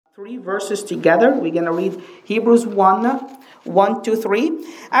three verses together. We're going to read Hebrews 1, 2, 3.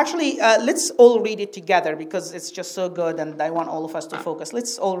 Actually, let's all read it together because it's just so good and I want all of us to focus.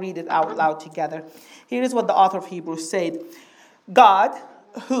 Let's all read it out loud together. Here is what the author of Hebrews said. God,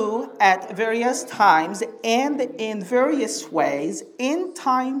 who at various times and in various ways in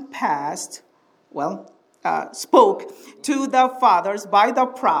time past, spoke to the fathers by the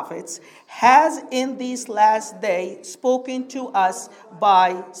prophets, has in these last days spoken to us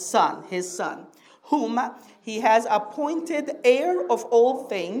by his Son, whom he has appointed heir of all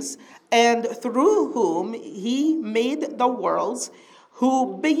things, and through whom he made the worlds,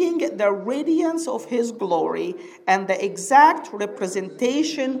 who being the radiance of his glory and the exact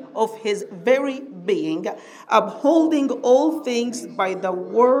representation of his very being, upholding all things by the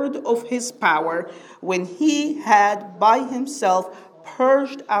word of his power, when he had by himself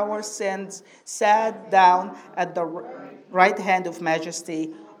purged our sins, sat down at the right hand of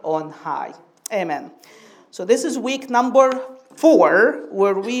majesty on high. Amen. So this is week number 4,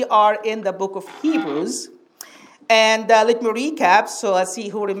 where we are in the book of Hebrews. And let me recap, so let's see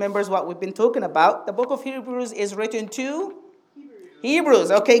who remembers what we've been talking about. The book of Hebrews is written to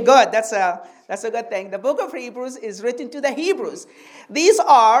Hebrews. Okay, good. That's a good thing. The book of Hebrews is written to the Hebrews. These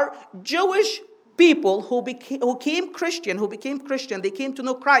are Jewish people who became Christian. They came to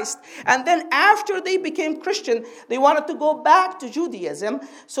know Christ. And then after they became Christian, they wanted to go back to Judaism.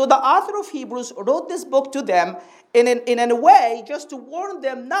 So the author of Hebrews wrote this book to them in a way just to warn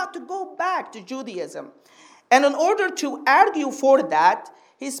them not to go back to Judaism. And in order to argue for that,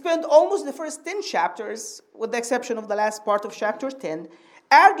 he spent almost the first 10 chapters, with the exception of the last part of chapter 10,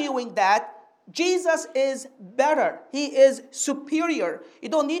 arguing that Jesus is better. He is superior. You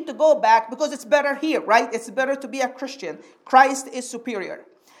don't need to go back because it's better here, right? It's better to be a Christian. Christ is superior.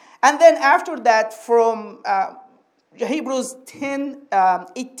 And then after that, from Hebrews 10,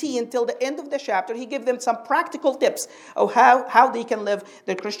 18 till the end of the chapter, he gave them some practical tips of how they can live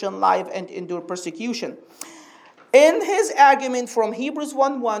their Christian life and endure persecution. In his argument from Hebrews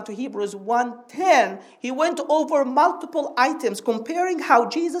 1:1 to Hebrews 1:10, he went over multiple items comparing how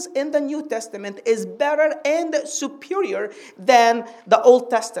Jesus in the New Testament is better and superior than the Old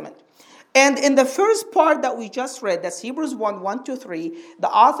Testament. And in the first part that we just read, that's Hebrews 1, 2, 3, the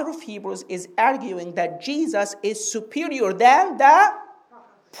author of Hebrews is arguing that Jesus is superior than the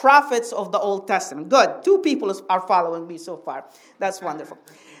prophets of the Old Testament. Good. 2 people are following me so far. That's wonderful.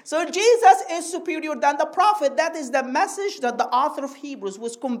 So Jesus is superior than the prophet. That is the message that the author of Hebrews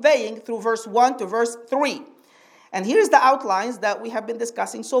was conveying through verse 1 to verse 3. And here's the outlines that we have been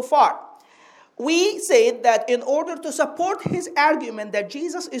discussing so far. We said that in order to support his argument that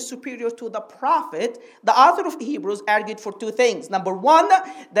Jesus is superior to the prophet, the author of Hebrews argued for 2 things. Number 1,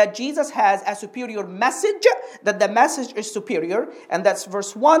 that Jesus has a superior message, that the message is superior, and that's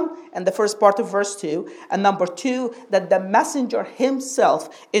verse 1 and the first part of verse 2. And number 2, that the messenger himself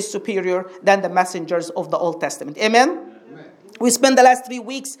is superior than the messengers of the Old Testament. Amen? Amen. We spent the last 3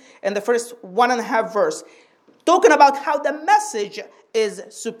 weeks in the first 1.5 verse talking about how the message is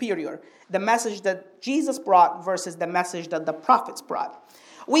superior. The message that Jesus brought versus the message that the prophets brought.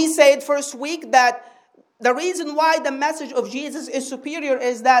 We said first week that the reason why the message of Jesus is superior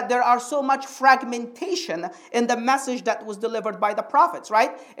is that there are so much fragmentation in the message that was delivered by the prophets,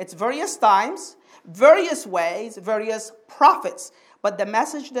 right? It's various times, various ways, various prophets. But the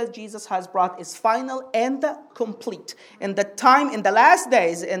message that Jesus has brought is final and complete. In the last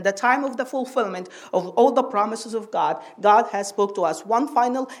days, in the time of the fulfillment of all the promises of God, God has spoke to us one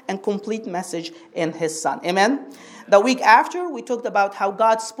final and complete message in his Son. Amen? The week after, we talked about how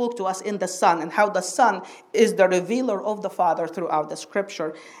God spoke to us in the Son and how the Son is the revealer of the Father throughout the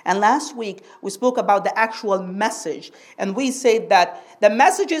Scripture. And last week, we spoke about the actual message. And we said that the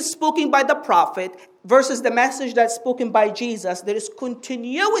message is spoken by the prophet versus the message that's spoken by Jesus. There is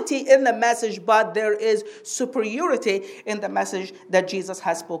continuity in the message, but there is superiority in the message that Jesus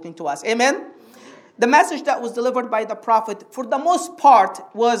has spoken to us. Amen? The message that was delivered by the prophet, for the most part,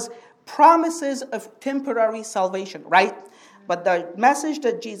 was promises of temporary salvation, right? But the message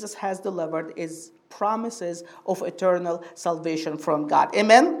that Jesus has delivered is promises of eternal salvation from God.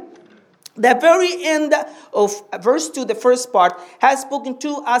 Amen? The very end of verse 2, the first part, has spoken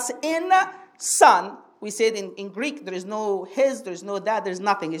to us in Son. We said in Greek, there is no his, there is no that, there is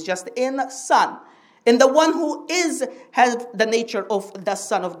nothing. It's just in Son. In the one who has the nature of the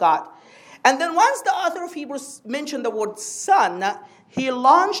Son of God. And then once the author of Hebrews mentioned the word Son, he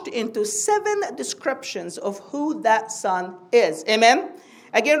launched into 7 descriptions of who that Son is. Amen?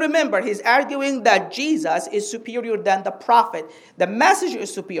 Again, remember, he's arguing that Jesus is superior than the prophet. The message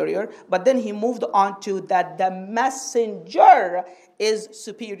is superior, but then he moved on to that the messenger is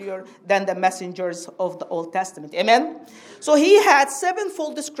superior than the messengers of the Old Testament. Amen? So he had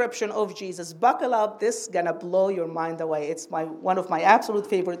sevenfold description of Jesus. Buckle up, this is going to blow your mind away. It's one of my absolute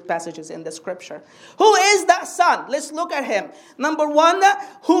favorite passages in the scripture. Who is that Son? Let's look at him. Number one,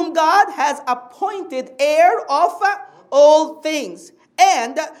 whom God has appointed heir of all things,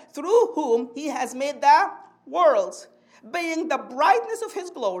 and through whom he has made the worlds, being the brightness of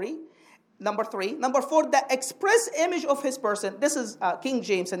his glory. Number three. Number four, the express image of his person. This is King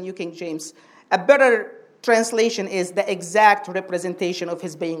James and New King James. A better translation is the exact representation of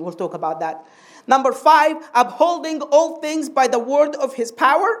his being. We'll talk about that. Number five, upholding all things by the word of his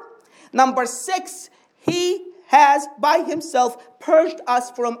power. Number six, he has by himself purged us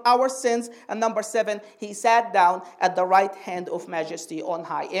from our sins. And number seven, he sat down at the right hand of majesty on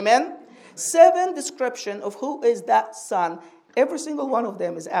high. Amen? 7 description of who is that Son. Every single one of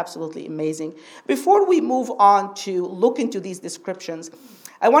them is absolutely amazing. Before we move on to look into these descriptions,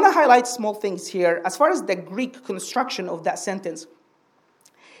 I want to highlight small things here as far as the Greek construction of that sentence.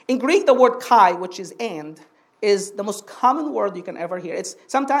 In Greek, the word kai, which is and, is the most common word you can ever hear.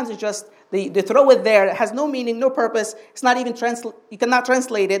 Sometimes it's just, they throw it there. It has no meaning, no purpose. It's not even you cannot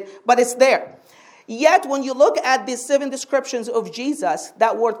translate it, but it's there. Yet, when you look at these 7 descriptions of Jesus,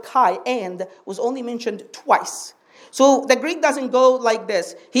 that word kai, and, was only mentioned twice. So the Greek doesn't go like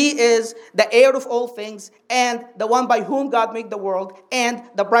this. He is the heir of all things, and the one by whom God made the world, and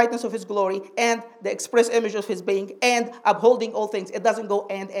the brightness of his glory, and the express image of his being, and upholding all things. It doesn't go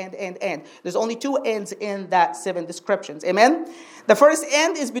and. There's only 2 ends in that 7 descriptions. Amen? The first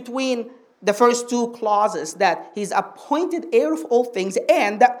end is between the first 2 clauses, that he's appointed heir of all things,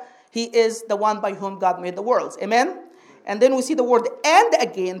 and he is the one by whom God made the worlds. Amen? And then we see the word and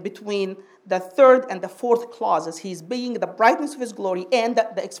again between the 3rd and the 4th clauses. He's being the brightness of his glory and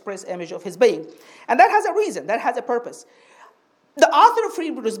the express image of his being. And that has a reason. That has a purpose. The author of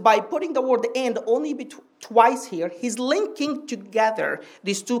Hebrews, by putting the word and only twice here, he's linking together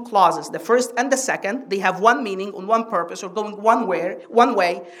these 2 clauses. The first and the second, they have one meaning and one purpose, or going one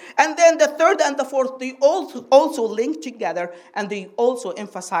way. And then the 3rd and the 4th, they also link together, and they also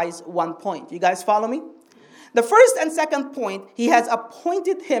emphasize one point. You guys follow me? The first and second point, he has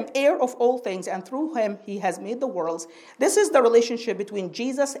appointed him heir of all things, and through him he has made the worlds. This is the relationship between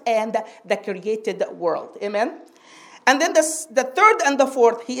Jesus and the created world. Amen? And then the 3rd and the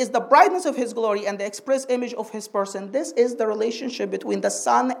 4th, he is the brightness of his glory and the express image of his person. This is the relationship between the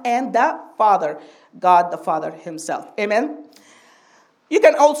Son and the Father, God the Father himself. Amen? You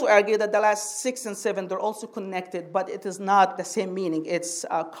can also argue that the last 6 and 7, they're also connected, but it is not the same meaning. It's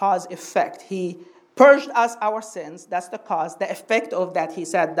cause-effect. He purged us our sins. That's the cause. The effect of that, he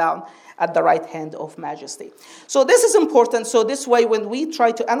sat down at the right hand of majesty. So this is important. So this way, when we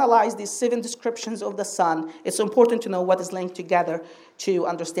try to analyze these 7 descriptions of the Son, it's important to know what is linked together to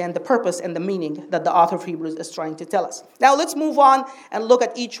understand the purpose and the meaning that the author of Hebrews is trying to tell us. Now let's move on and look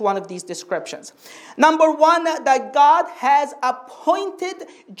at each one of these descriptions. Number 1, that God has appointed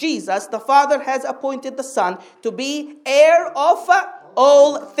Jesus, the Father has appointed the Son to be heir of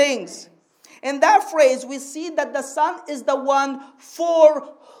all things. In that phrase, we see that the Son is the one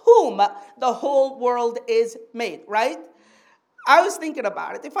for whom the whole world is made, right? I was thinking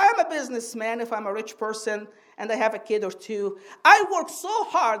about it. If I am a businessman, if I'm a rich person, and I have a kid or 2, I work so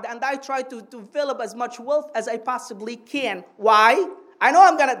hard and I try to develop as much wealth as I possibly can. Why? I know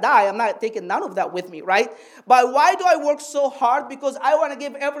I'm going to die. I'm not taking none of that with me, right? But why do I work so hard? Because I want to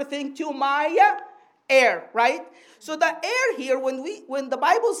give everything to my heir, right? So the heir here, when the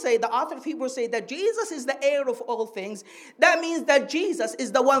Bible say, the author of Hebrews say that Jesus is the heir of all things, that means that Jesus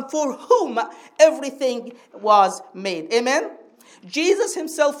is the one for whom everything was made. Amen? Jesus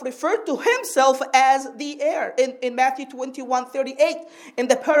himself referred to himself as the heir. In Matthew 21:38, in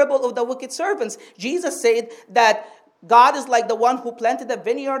the parable of the wicked servants, Jesus said that God is like the one who planted a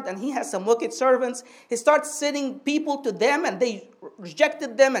vineyard and he has some wicked servants. He starts sending people to them and they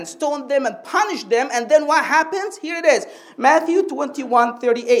rejected them and stoned them and punished them. And then what happens? Here it is. Matthew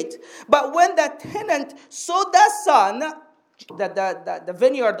 21:38. But when the tenant saw the son, the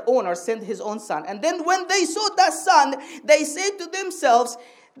vineyard owner sent his own son. And then when they saw the son, they said to themselves,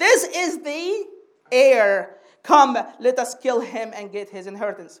 this is the heir. Come, let us kill him and get his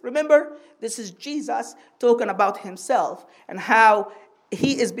inheritance. Remember, this is Jesus talking about himself and how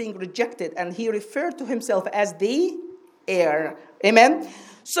he is being rejected. And he referred to himself as the heir. Amen?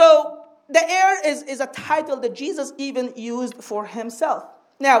 So, the heir is a title that Jesus even used for himself.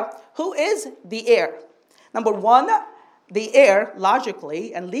 Now, who is the heir? Number 1, the heir,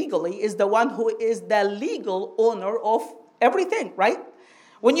 logically and legally, is the one who is the legal owner of everything, right?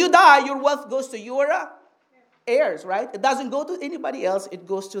 When you die, your wealth goes to your heirs, right? It doesn't go to anybody else. It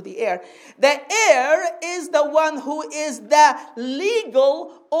goes to the heir. The heir is the one who is the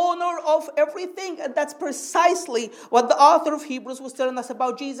legal owner of everything. And that's precisely what the author of Hebrews was telling us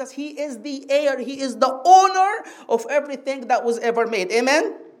about Jesus. He is the heir. He is the owner of everything that was ever made.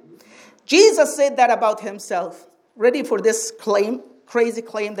 Amen? Jesus said that about himself. Ready for this claim, crazy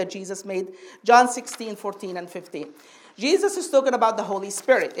claim that Jesus made? John 16, 14, and 15. Jesus is talking about the Holy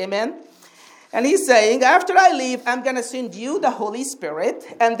Spirit. Amen? And he's saying, after I leave, I'm going to send you the Holy Spirit.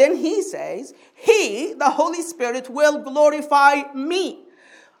 And then he says, he, the Holy Spirit, will glorify me.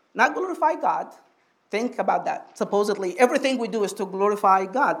 Not glorify God. Think about that. Supposedly, everything we do is to glorify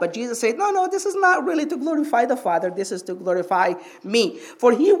God. But Jesus said, no, this is not really to glorify the Father. This is to glorify me.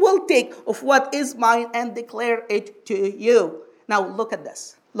 For he will take of what is mine and declare it to you. Now, look at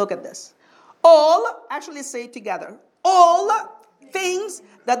this. Look at this. All, actually say it together, all things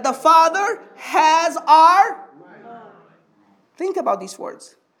that the Father has are. Think about these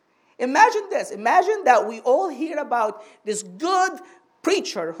words. Imagine this. Imagine that we all hear about this good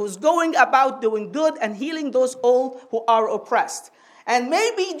preacher who's going about doing good and healing those all who are oppressed. And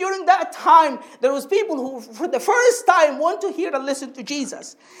maybe during that time, there was people who for the first time want to hear and listen to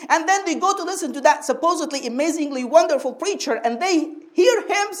Jesus. And then they go to listen to that supposedly amazingly wonderful preacher, and they hear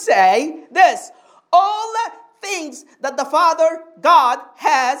him say this: all things that the Father God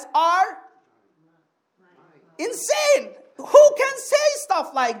has are insane. Who can say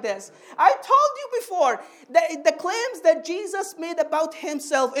stuff like this? I told you before, the claims that Jesus made about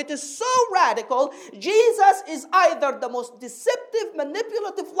himself, it is so radical. Jesus is either the most deceptive,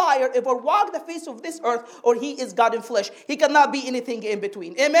 manipulative liar ever walked the face of this earth, or he is God in flesh. He cannot be anything in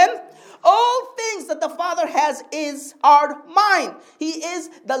between. Amen? All things that the Father has are mine. He is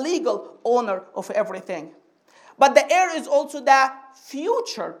the legal owner of everything. But the heir is also the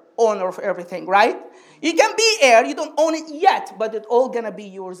future owner of everything, right? You can be heir, you don't own it yet, but it's all going to be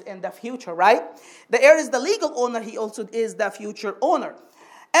yours in the future, right? The heir is the legal owner, he also is the future owner.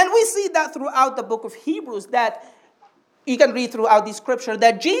 And we see that throughout the book of Hebrews, that you can read throughout the scripture,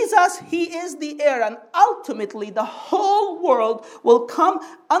 that Jesus, he is the heir, and ultimately the whole world will come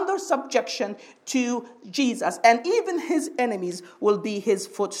under subjection to Jesus, and even his enemies will be his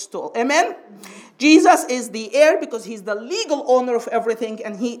footstool. Amen? Jesus is the heir because he's the legal owner of everything,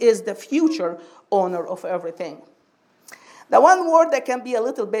 and he is the future owner of everything. The one word that can be a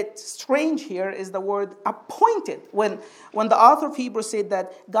little bit strange here is the word appointed. When the author of Hebrews said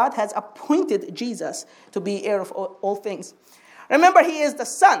that God has appointed Jesus to be heir of all things. Remember, he is the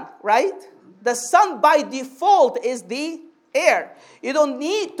Son, right? The Son by default is the heir. You don't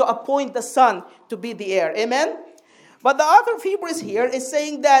need to appoint the Son to be the heir. Amen? But the author of Hebrews here is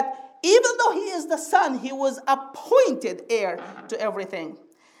saying that even though he is the Son, he was appointed heir to everything.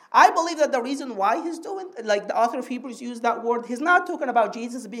 I believe that the reason why he's doing, like the author of Hebrews used that word, he's not talking about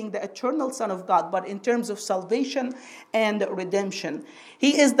Jesus being the eternal Son of God, but in terms of salvation and redemption.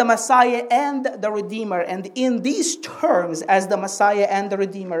 He is the Messiah and the Redeemer. And in these terms, as the Messiah and the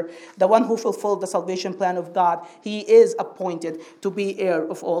Redeemer, the one who fulfilled the salvation plan of God, he is appointed to be heir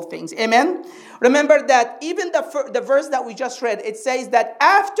of all things. Amen? Remember that even the verse that we just read, it says that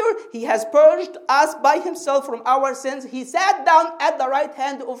after he has purged us by himself from our sins, he sat down at the right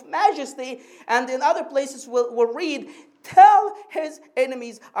hand of majesty. And in other places we'll read, till his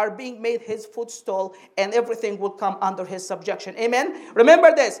enemies are being made his footstool, and everything will come under his subjection. Amen?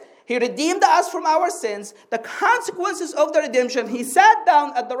 Remember this. He redeemed us from our sins. The consequences of the redemption, he sat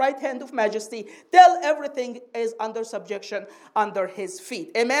down at the right hand of majesty till everything is under subjection under his feet.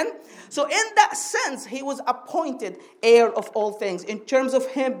 Amen? So in that sense, he was appointed heir of all things in terms of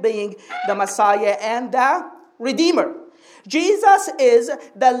him being the Messiah and the Redeemer. Jesus is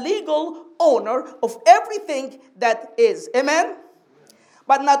the legal owner of everything that is. Amen?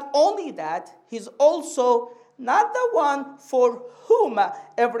 But not only that, he's also not the one for whom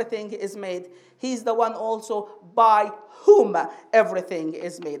everything is made. He's the one also by whom everything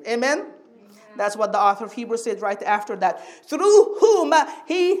is made. Amen? That's what the author of Hebrews said right after that. Through whom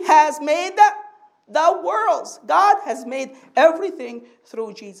he has made the worlds. God has made everything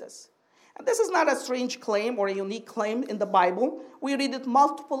through Jesus. And this is not a strange claim or a unique claim in the Bible. We read it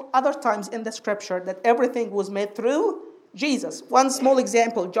multiple other times in the scripture that everything was made through Jesus. One small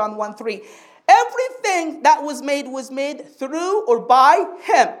example, John 1:3. Everything that was made through or by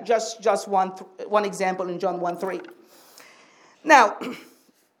him. Just one example in John 1:3. Now,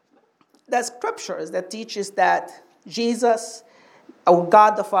 the scriptures that teaches that Jesus, or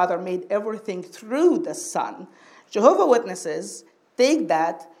God the Father, made everything through the Son. Jehovah's Witnesses take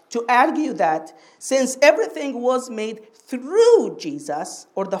that to argue that since everything was made through Jesus,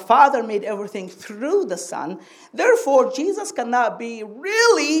 or the Father made everything through the Son, therefore Jesus cannot be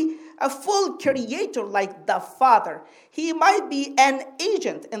really a full creator like the Father. He might be an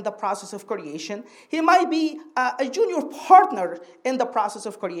agent in the process of creation. He might be a junior partner in the process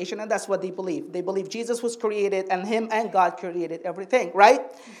of creation, and that's what they believe. They believe Jesus was created and him and God created everything, right?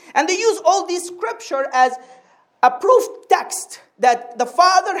 And they use all these scripture as a proof text that the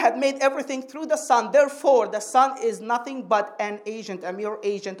Father had made everything through the Son. Therefore, the Son is nothing but an agent, a mere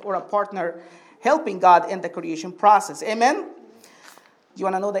agent or a partner helping God in the creation process. Amen? Do you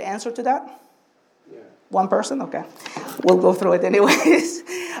want to know the answer to that? Yeah. One person? Okay. We'll go through it anyways.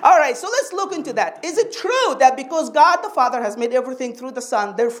 All right, so let's look into that. Is it true that because God the Father has made everything through the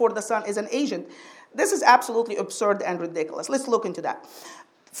Son, therefore the Son is an agent? This is absolutely absurd and ridiculous. Let's look into that.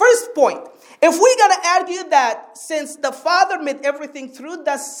 First point, if we're going to argue that since the Father made everything through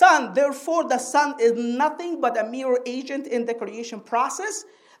the Son, therefore the Son is nothing but a mere agent in the creation process,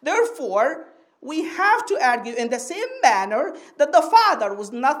 therefore we have to argue in the same manner that the Father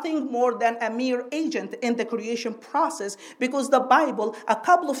was nothing more than a mere agent in the creation process, because the Bible a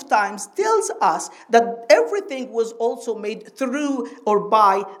couple of times tells us that everything was also made through or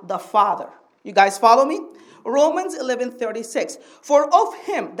by the Father. You guys follow me? Romans 11:36. For of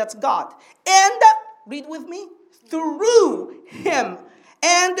him, that's God, and, read with me, through him,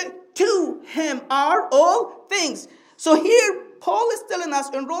 and to him are all things. So here, Paul is telling us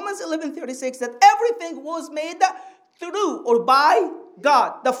in Romans 11:36 that everything was made through or by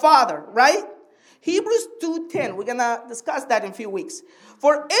God, the Father, right? Hebrews 2:10, we're going to discuss that in a few weeks.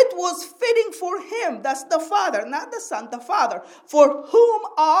 For it was fitting for him, that's the Father, not the Son, the Father, for whom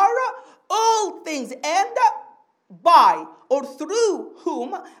are all things, and by or through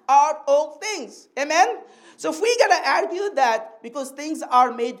whom are all things. Amen? So if we're going to argue that because things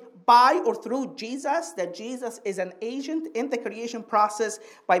are made by or through Jesus, that Jesus is an agent in the creation process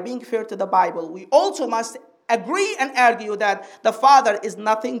by being fair to the Bible, we also must agree and argue that the Father is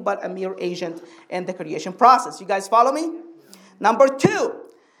nothing but a mere agent in the creation process. You guys follow me? Number two.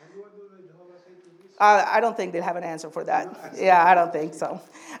 I don't think they'll have an answer for that. Yeah, I don't think so.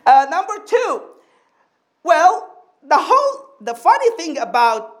 Number two. Well, the funny thing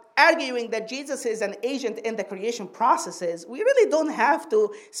about arguing that Jesus is an agent in the creation process is we really don't have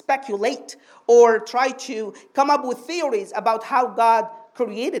to speculate or try to come up with theories about how God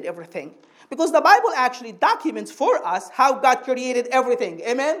created everything. Because the Bible actually documents for us how God created everything.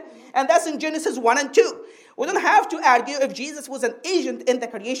 Amen? And that's in Genesis 1 and 2. We don't have to argue if Jesus was an agent in the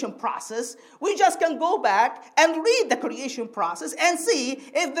creation process. We just can go back and read the creation process and see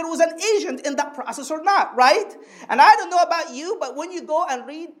if there was an agent in that process or not, right? And I don't know about you, but when you go and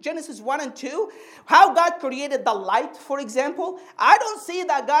read Genesis 1 and 2, how God created the light, for example, I don't see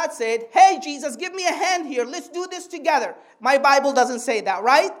that God said, hey, Jesus, give me a hand here. Let's do this together. My Bible doesn't say that,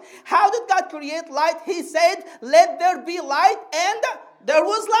 right? How did God create light? He said, let there be light, and there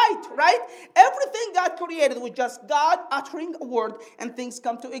was light, right? Everything God created was just God uttering a word and things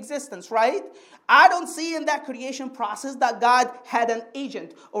come to existence, right? I don't see in that creation process that God had an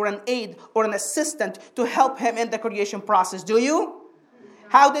agent or an aide or an assistant to help him in the creation process. Do you?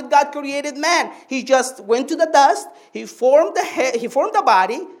 How did God create man? He just went to the dust. He formed the head, he formed the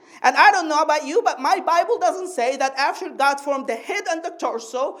body. And I don't know about you, but my Bible doesn't say that after God formed the head and the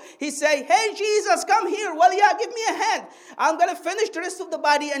torso, he say, hey, Jesus, come here. Well, yeah, give me a hand. I'm going to finish the rest of the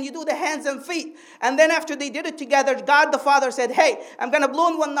body and you do the hands and feet. And then after they did it together, God the Father said, hey, I'm going to blow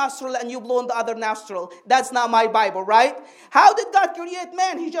in one nostril and you blow in the other nostril. That's not my Bible, right? How did God create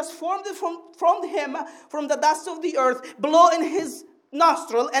man? He just formed it from him, from the dust of the earth, blow in his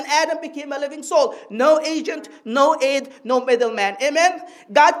nostril, and Adam became a living soul. No agent, no aid, no middleman. Amen?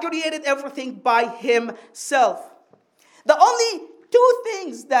 God created everything by himself. The only two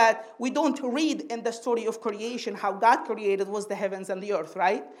things that we don't read in the story of creation, how God created, was the heavens and the earth,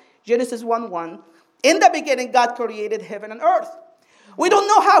 right? Genesis 1:1. In the beginning, God created heaven and earth. We don't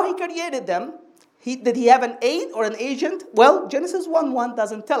know how he created them. Did he have an aid or an agent? Well, Genesis 1:1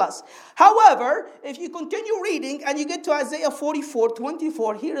 doesn't tell us. However, if you continue reading and you get to Isaiah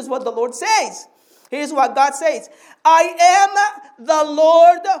 44:24, here is what the Lord says. Here's what God says. I am the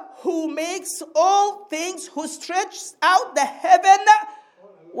Lord who makes all things, who stretches out the heaven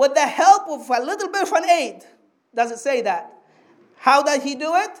with the help of a little bit of an aid. Does it say that? How does he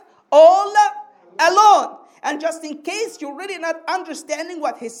do it? All alone. And just in case you're really not understanding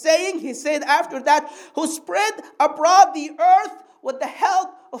what he's saying, he said after that, who spread abroad the earth with the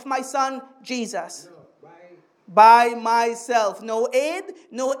help of my son Jesus. by myself. No aid,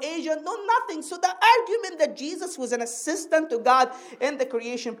 no agent, no nothing. So the argument that Jesus was an assistant to God in the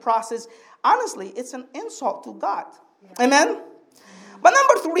creation process, honestly, it's an insult to God. Yeah. Amen? But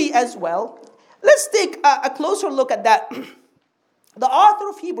number 3 as well, let's take a closer look at that. The author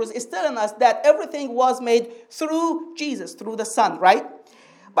of Hebrews is telling us that everything was made through Jesus, through the Son, right?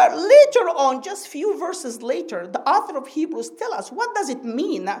 But later on, just few verses later, the author of Hebrews tell us, what does it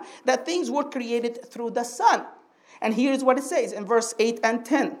mean that things were created through the Son? And here's what it says in verse 8 and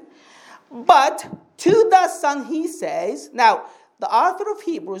 10. But to the Son he says, now, the author of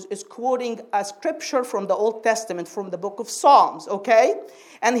Hebrews is quoting a scripture from the Old Testament, from the book of Psalms, okay?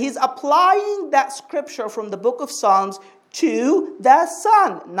 And he's applying that scripture from the book of Psalms to the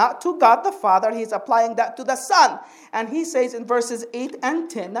Son, not to God the Father. He's applying that to the Son. And he says in verses 8 and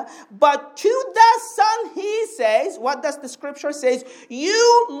 10, but to the Son he says, what does the scripture say?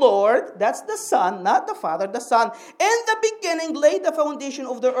 You, Lord, that's the Son, not the Father, the Son, in the beginning laid the foundation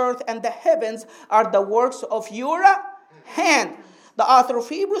of the earth, and the heavens are the works of your hand. The author of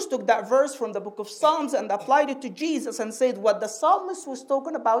Hebrews took that verse from the book of Psalms and applied it to Jesus and said what the psalmist was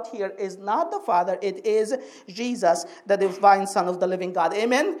talking about here is not the Father, it is Jesus, the divine Son of the living God.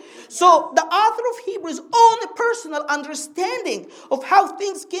 Amen? So the author of Hebrews' own personal understanding of how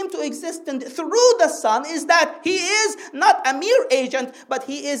things came to existence through the Son is that he is not a mere agent, but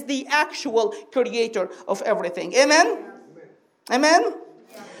he is the actual creator of everything. Amen? Amen?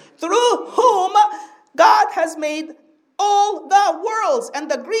 Through whom God has made all the worlds.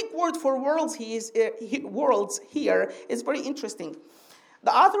 And the Greek word for worlds here is very interesting.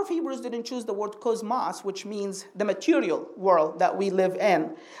 The author of Hebrews didn't choose the word cosmos, which means the material world that we live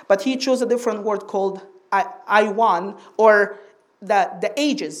in. But he chose a different word called aion, or the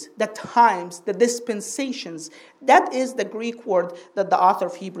ages, the times, the dispensations. That is the Greek word that the author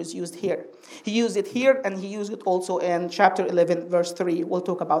of Hebrews used here. He used it here, and he used it also in chapter 11, verse 3. We'll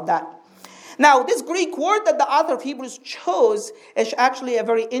talk about that. Now, this Greek word that the author of Hebrews chose is actually a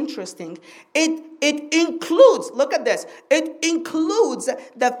very interesting. It includes, look at this, it includes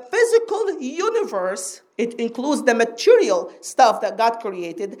the physical universe, it includes the material stuff that God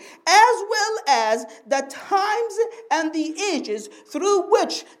created, as well as the times and the ages through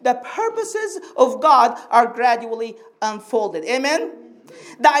which the purposes of God are gradually unfolded. Amen?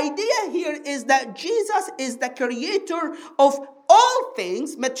 The idea here is that Jesus is the creator of all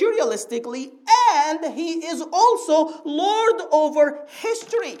things materialistically, and he is also Lord over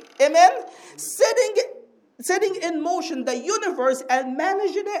history. Amen? Setting in motion the universe and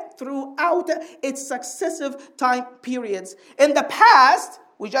managing it throughout its successive time periods. In the past,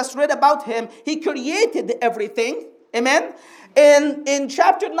 we just read about him, he created everything. Amen? In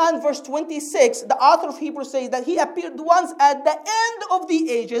chapter 9, verse 26, the author of Hebrews says that he appeared once at the end of the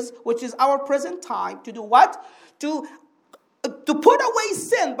ages, which is our present time, to do what? To put away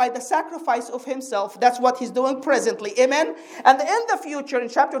sin by the sacrifice of himself. That's what he's doing presently. Amen? And in the future, in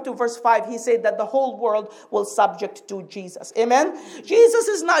chapter 2, verse 5, he said that the whole world will subject to Jesus. Amen? Jesus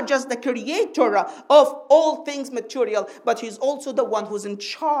is not just the creator of all things material, but he's also the one who's in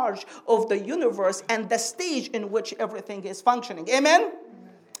charge of the universe and the stage in which everything is functioning. Amen?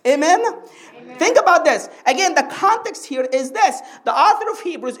 Amen? Amen? Think about this. Again, the context here is this. The author of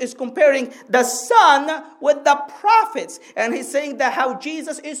Hebrews is comparing the Son with the prophets. And he's saying that how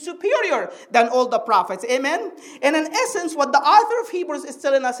Jesus is superior than all the prophets. Amen? And in essence, what the author of Hebrews is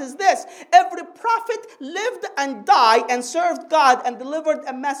telling us is this. Every prophet lived and died and served God and delivered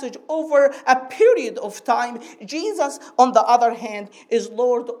a message over a period of time. Jesus, on the other hand, is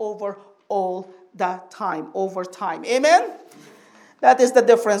Lord over all the time, over time. Amen? That is the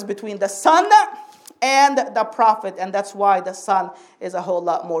difference between the Son and the prophet. And that's why the Son is a whole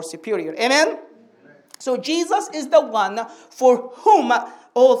lot more superior. Amen? Amen. So Jesus is the one for whom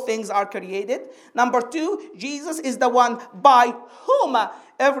all things are created. Number 2, Jesus is the one by whom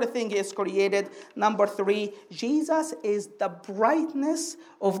everything is created. Number 3, Jesus is the brightness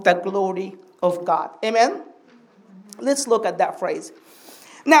of the glory of God. Amen? Let's look at that phrase.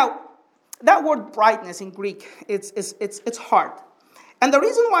 Now, that word brightness in Greek, it's hard. And the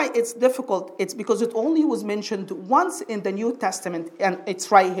reason why it's difficult, it's because it only was mentioned once in the New Testament, and it's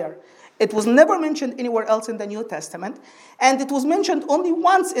right here. It was never mentioned anywhere else in the New Testament, and it was mentioned only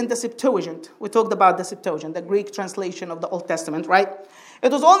once in the Septuagint. We talked about the Septuagint, the Greek translation of the Old Testament, right?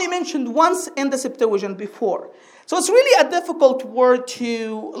 It was only mentioned once in the Septuagint before. So it's really a difficult word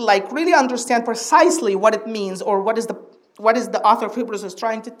to really understand precisely what it means, or what is the author of Hebrews is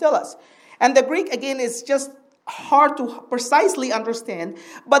trying to tell us. And the Greek, again, is just hard to precisely understand,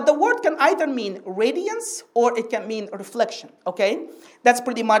 but the word can either mean radiance or it can mean reflection, okay? That's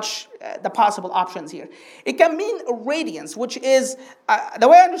pretty much the possible options here. It can mean radiance, which is, the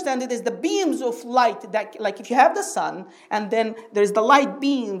way I understand it is the beams of light that, like if you have the sun, and then there's the light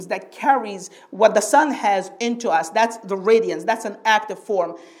beams that carries what the sun has into us. That's the radiance. That's an active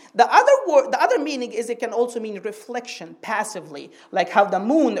form. The other meaning is it can also mean reflection passively, like how the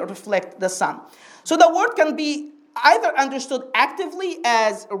moon reflects the sun. So the word can be either understood actively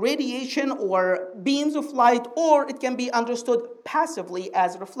as radiation or beams of light, or it can be understood passively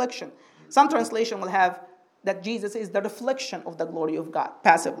as reflection. Some translation will have that Jesus is the reflection of the glory of God,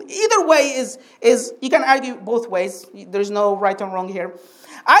 passively. Either way is you can argue both ways. There's no right and wrong here.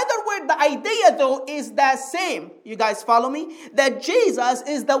 Either way, the idea, though, is the same. You guys follow me? That Jesus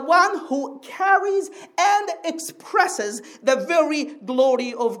is the one who carries and expresses the very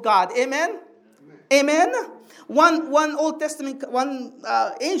glory of God. Amen? Amen? One Old Testament,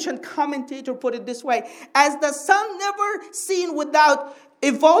 ancient commentator put it this way: as the Son never seen without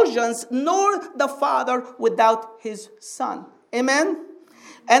effulgence, nor the Father without his Son. Amen?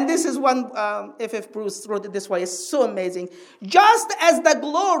 And this is one, F.F. Bruce wrote it this way. It's so amazing. Just as the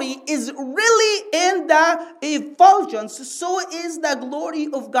glory is really in the effulgence, so is the glory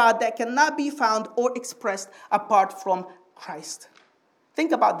of God that cannot be found or expressed apart from Christ.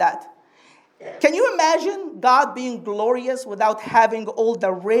 Think about that. Can you imagine God being glorious without having all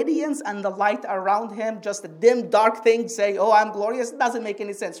the radiance and the light around him? Just a dim, dark thing, say, oh, I'm glorious? It doesn't make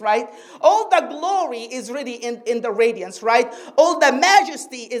any sense, right? All the glory is really in the radiance, right? All the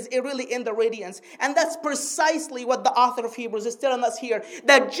majesty is really in the radiance. And that's precisely what the author of Hebrews is telling us here,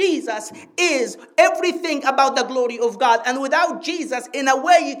 that Jesus is everything about the glory of God. And without Jesus, in a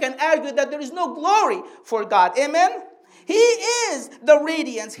way, you can argue that there is no glory for God. Amen? He is the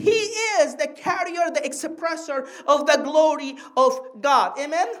radiance. He is the carrier, the expresser of the glory of God.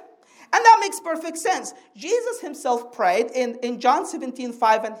 Amen? And that makes perfect sense. Jesus himself prayed in John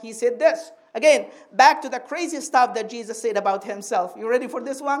 17:5, and he said this. Again, back to the crazy stuff that Jesus said about himself. You ready for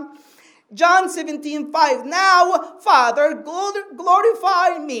this one? John 17:5. Now, Father,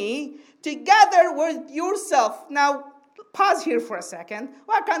 glorify me together with yourself. Now, pause here for a second.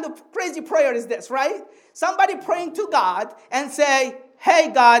 What kind of crazy prayer is this, right? Somebody praying to God and say,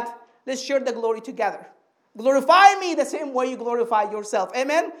 hey, God, let's share the glory together. Glorify me the same way you glorify yourself.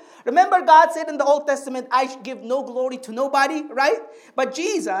 Amen? Remember, God said in the Old Testament, I give no glory to nobody, right? But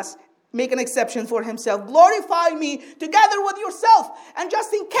Jesus make an exception for himself. Glorify me together with yourself. And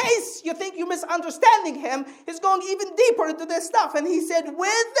just in case you think you're misunderstanding him, he's going even deeper into this stuff. And he said,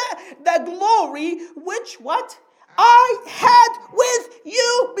 with the glory which what? I had with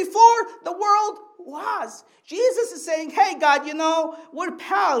you before the world was. Jesus is saying, hey, God, we're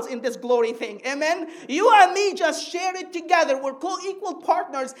pals in this glory thing. Amen? You and me just share it together. We're co-equal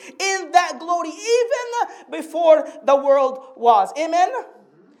partners in that glory even before the world was. Amen?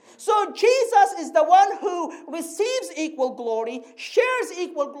 So Jesus is the one who receives equal glory, shares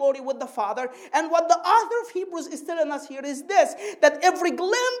equal glory with the Father. And what the author of Hebrews is telling us here is this, that every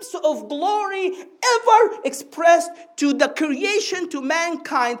glimpse of glory ever expressed to the creation, to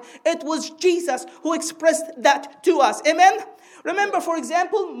mankind, it was Jesus who expressed that to us. Amen? Remember, for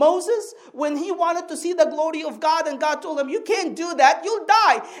example, Moses, when he wanted to see the glory of God, and God told him, you can't do that, you'll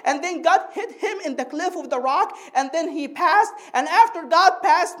die. And then God hit him in the cliff of the rock, and then he passed. And after God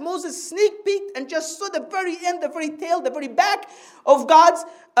passed, Moses sneak peeked and just saw the very end, the very tail, the very back of God's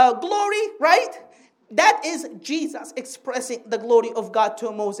glory, right? That is Jesus expressing the glory of God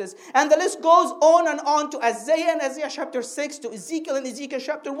to Moses. And the list goes on to Isaiah and Isaiah chapter 6, to Ezekiel and Ezekiel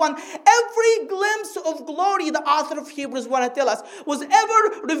chapter 1. Every glimpse of glory, the author of Hebrews want to tell us, was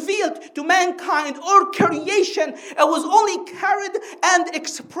ever revealed to mankind or creation. It was only carried and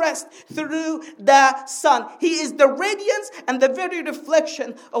expressed through the Son. He is the radiance and the very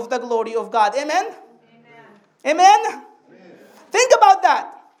reflection of the glory of God. Amen? Amen? Amen? Think about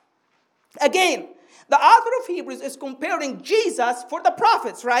that. Again, the author of Hebrews is comparing Jesus for the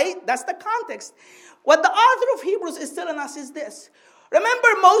prophets, right? That's the context. What the author of Hebrews is telling us is this. Remember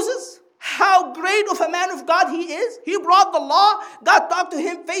Moses? How great of a man of God he is. He brought the law. God talked to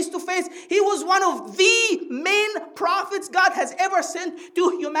him face to face. He was one of the main prophets God has ever sent to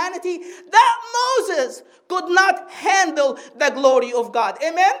humanity. That Moses could not handle the glory of God.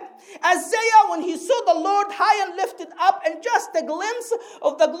 Amen? Isaiah, when he saw the Lord high and lifted up, and just a glimpse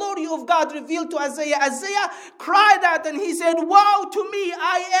of the glory of God revealed to Isaiah, Isaiah cried out and he said, "Woe to me,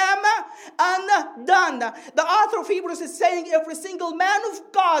 I am undone." The author of Hebrews is saying every single man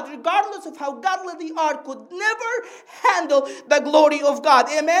of God, regardless of how godly they are, could never handle the glory of God.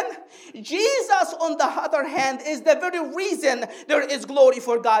 Amen? Jesus, on the other hand, is the very reason there is glory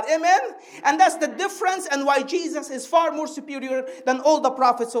for God. Amen? And that's the difference, and why Jesus is far more superior than all the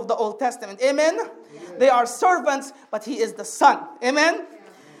prophets of the Old Testament. Amen? They are servants, but he is the Son. Amen?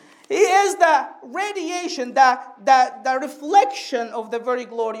 He is the radiation, the reflection of the very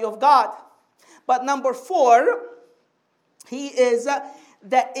glory of God. But number 4, he is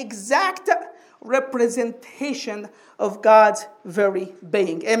the exact representation of God's very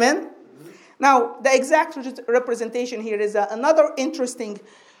being. Amen? Now, the exact representation here is another interesting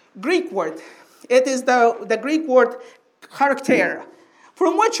Greek word. It is the Greek word character,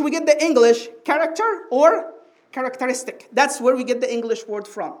 from which we get the English character or characteristic. That's where we get the English word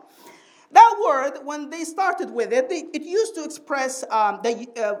from. That word, when they started with it, it used to express,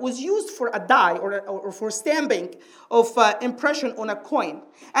 was used for a die or for stamping of impression on a coin.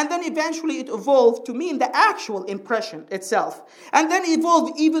 And then eventually it evolved to mean the actual impression itself. And then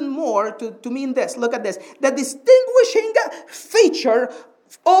evolved even more to mean this. Look at this. The distinguishing feature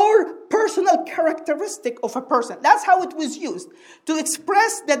or personal characteristic of a person. That's how it was used, to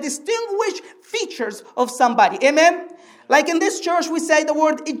express the distinguished features of somebody. Amen? Like in this church, we say the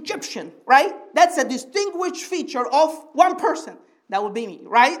word Egyptian, right? That's a distinguished feature of one person. That would be me,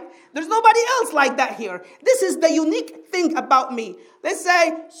 right? There's nobody else like that here. This is the unique thing about me. Let's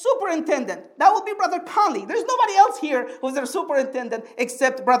say superintendent. That would be Brother Conley. There's nobody else here who's their superintendent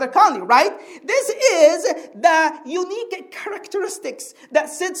except Brother Conley, right? This is the unique characteristics that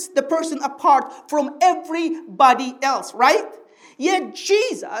sets the person apart from everybody else, right? Yet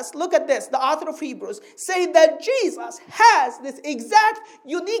Jesus, look at this, the author of Hebrews, say that Jesus has this exact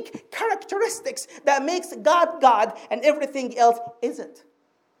unique characteristics that makes God God and everything else isn't.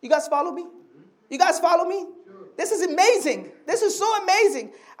 You guys follow me? You guys follow me? Sure. This is amazing. This is so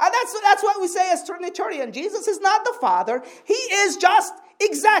amazing. And that's what we say as Trinitarian. Jesus is not the Father. He is just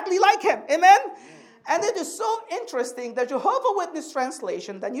exactly like him. Amen? And it is so interesting that Jehovah's Witness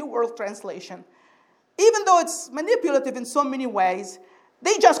translation, the New World Translation, even though it's manipulative in so many ways,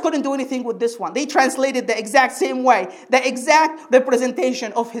 they just couldn't do anything with this one. They translated the exact same way, the exact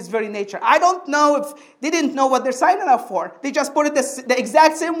representation of his very nature. I don't know if they didn't know what they're signing up for. They just put it the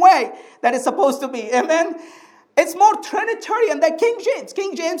exact same way that it's supposed to be. Amen? It's more Trinitarian than King James.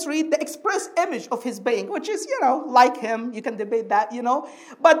 King James read the express image of his being, which is, like him. You can debate that,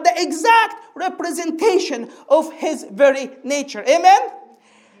 But the exact representation of his very nature. Amen?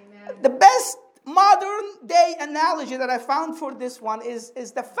 The best modern day analogy that I found for this one is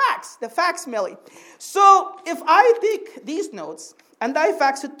the facsimile. So if I take these notes and I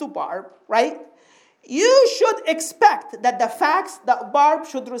fax it to Barb, right? You should expect that the fax that Barb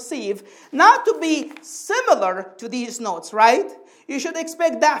should receive not to be similar to these notes, right? You should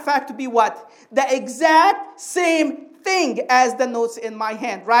expect that fax to be what? The exact same thing as the notes in my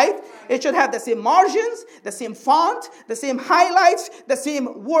hand, right? It should have the same margins, the same font, the same highlights, the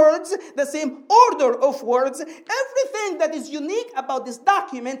same words, the same order of words. Everything that is unique about this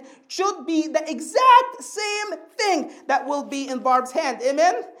document should be the exact same thing that will be in Barb's hand.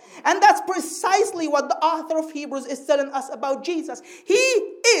 Amen? And that's precisely what the author of Hebrews is telling us about Jesus. He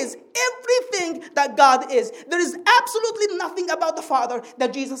is everything that God is. There is absolutely nothing about the Father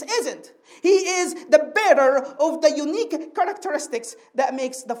that Jesus isn't. He is the bearer of the unique characteristics that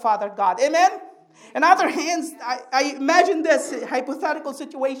makes the Father God. Amen? In other hands, I imagine this hypothetical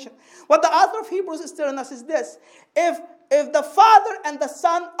situation. What the author of Hebrews is telling us is this. If the Father and the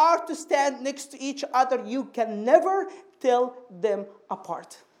Son are to stand next to each other, you can never tell them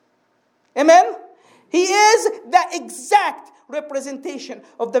apart. Amen? He is the exact representation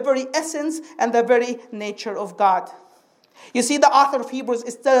of the very essence and the very nature of God. You see, the author of Hebrews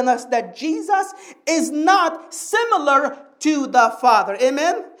is telling us that Jesus is not similar to the Father.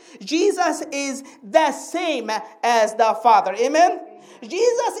 Amen? Jesus is the same as the Father. Amen?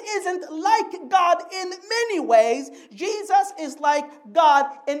 Jesus isn't like God in many ways. Jesus is like God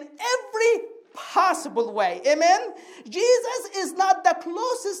in every possible way. Amen? Jesus is not the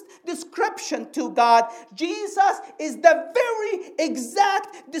closest description to God. Jesus is the very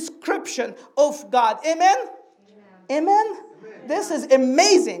exact description of God. Amen? Amen? This is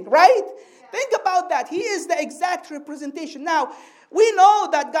amazing, right? Think about that. He is the exact representation. Now, we know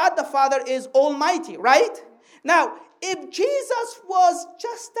that God the Father is almighty, right? Now, if Jesus was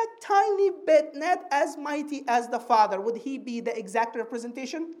just a tiny bit not as mighty as the Father, would he be the exact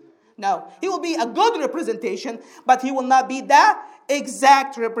representation? No. He will be a good representation, but he will not be the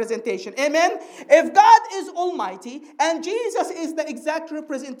exact representation. Amen? If God is almighty and Jesus is the exact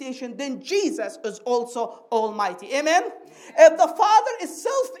representation, then Jesus is also almighty. Amen? If the Father is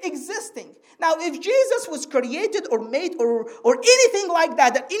self-existing, now if Jesus was created or made or anything like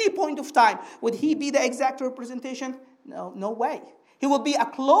that at any point of time, would he be the exact representation? No, no way. He will be a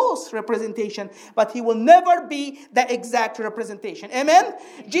close representation, but he will never be the exact representation. Amen?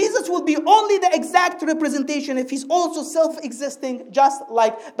 Jesus will be only the exact representation if he's also self-existing, just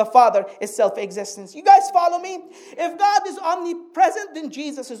like the Father is self-existent. You guys follow me? If God is omnipresent, then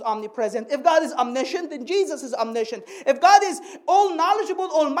Jesus is omnipresent. If God is omniscient, then Jesus is omniscient. If God is all-knowledgeable,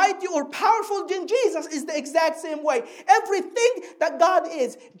 almighty, or powerful, then Jesus is the exact same way. Everything that God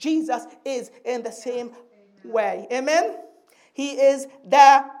is, Jesus is in the same way. Amen? He is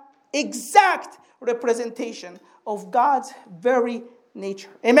the exact representation of God's very nature.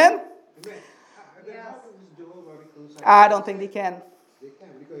 Amen? Amen. Yes. I don't think they can. They can,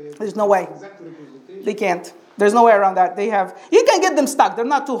 because there's no way. Exact representation. They can't. There's no way around that. You can get them stuck. They're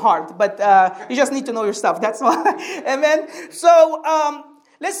not too hard, but you just need to know your stuff. That's all. Amen? So,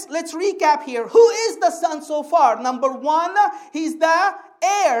 let's recap here. Who is the Son so far? Number one, he's the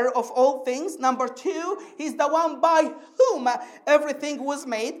heir of all things. Number two, he's the one by whom everything was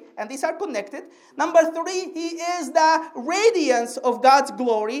made, and these are connected. Number three, he is the radiance of God's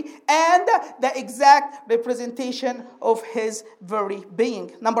glory and the exact representation of his very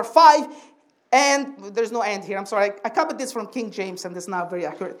being. Number five, and there's no end here, I'm sorry, I copied this from King James and it's not very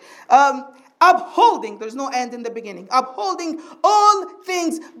accurate. Upholding, there's no end in the beginning, upholding all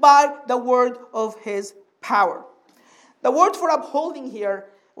things by the word of his power. The word for upholding here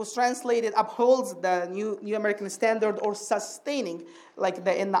was translated upholds, the New American Standard, or sustaining, like in the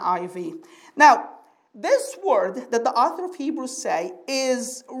NIV. Now, this word that the author of Hebrews say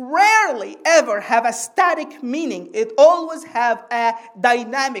is rarely ever have a static meaning. It always have a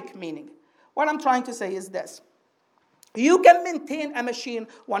dynamic meaning. What I'm trying to say is this. You can maintain a machine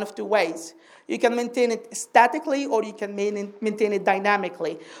one of two ways. You can maintain it statically or you can maintain it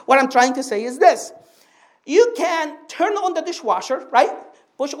dynamically. What I'm trying to say is this. You can turn on the dishwasher, right?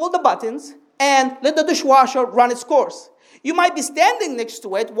 Push all the buttons and let the dishwasher run its course. You might be standing next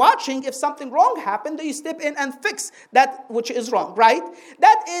to it, watching if something wrong happened, then you step in and fix that which is wrong, right?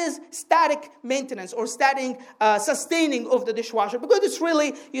 That is static maintenance or static sustaining of the dishwasher, because it's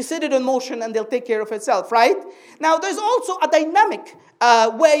really, you set it in motion and they'll take care of itself, right? Now, there's also a dynamic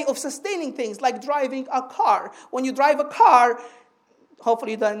way of sustaining things, like driving a car. When you drive a car,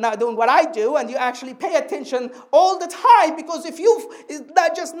 hopefully you're not doing what I do, and you actually pay attention all the time, because if you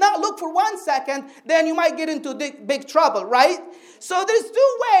just not look for 1 second, then you might get into big trouble, right? So there's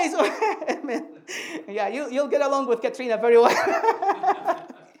two ways. Yeah, you'll get along with Katrina very well.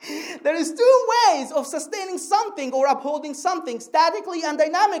 There is two ways of sustaining something or upholding something, statically and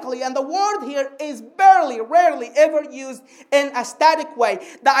dynamically. And the word here is rarely ever used in a static way.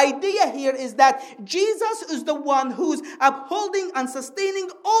 The idea here is that Jesus is the one who's upholding and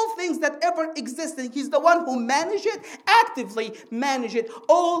sustaining all things that ever existed. He's the one who actively manage it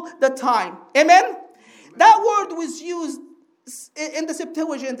all the time. Amen? That word was used in the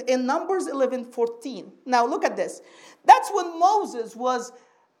Septuagint in Numbers 11:14. Now look at this. That's when Moses was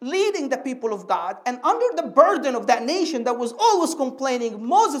leading the people of God, and under the burden of that nation that was always complaining,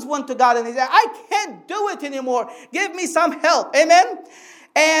 Moses went to God and he said, I can't do it anymore. Give me some help. Amen?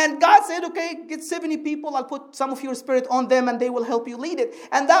 And God said, okay, get 70 people. I'll put some of your spirit on them and they will help you lead it.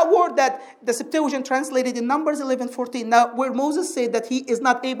 And that word that the Septuagint translated in Numbers 11:14, now where Moses said that he is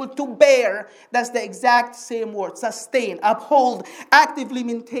not able to bear, that's the exact same word, sustain, uphold, actively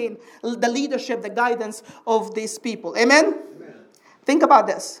maintain the leadership, the guidance of these people. Amen? Think about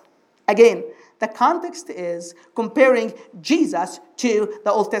this. Again, the context is comparing Jesus to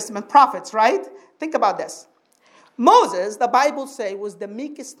the Old Testament prophets, right? Think about this. Moses, the Bible says, was the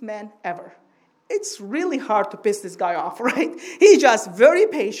meekest man ever. It's really hard to piss this guy off, right? He's just very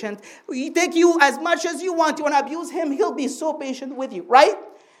patient. He take you as much as you want. You want to abuse him, he'll be so patient with you, right?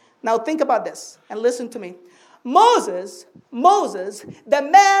 Now think about this and listen to me. Moses, the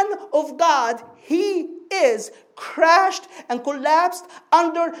man of God, he is crashed and collapsed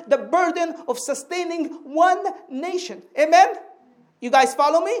under the burden of sustaining one nation. Amen? You guys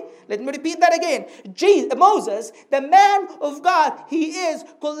follow me? Let me repeat that again. Moses, the man of God, he is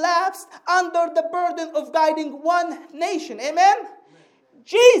collapsed under the burden of guiding one nation. Amen?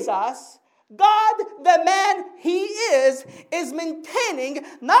 Jesus, God, the man he is maintaining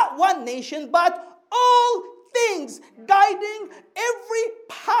not one nation, but all things, guiding every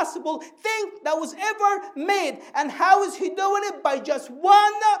possible thing that was ever made. And how is he doing it? By just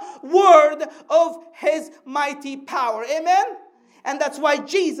one word of his mighty power. Amen? And that's why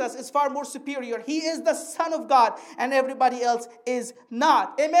Jesus is far more superior. He is the Son of God, and everybody else is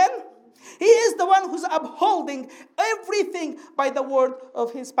not. Amen? He is the one who's upholding everything by the word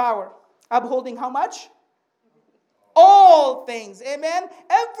of his power. Upholding how much? All things. Amen?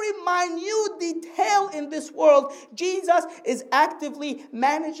 Every minute detail in this world, Jesus is actively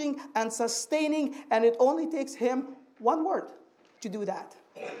managing and sustaining, and it only takes him one word to do that.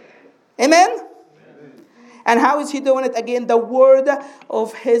 Amen? And how is he doing it? Again, the word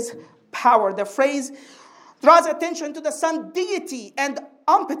of his power. The phrase draws attention to the Son deity and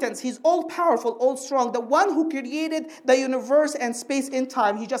omnipotence. He's all-powerful, all-strong. The one who created the universe and space and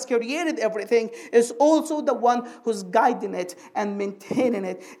time, he just created everything, is also the one who's guiding it and maintaining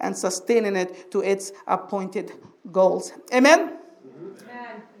it and sustaining it to its appointed goals. Amen?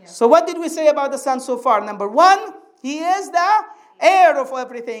 Amen. So what did we say about the Son so far? Number one, he is the heir of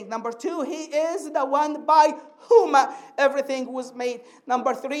everything. Number two, he is the one by whom everything was made.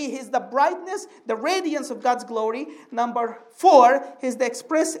 Number three, he's the brightness, the radiance of God's glory. Number four, he's the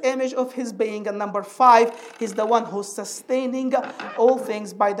express image of his being. And number five, he's the one who's sustaining all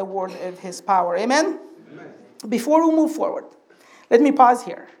things by the word of his power. Amen? Amen. Before we move forward, let me pause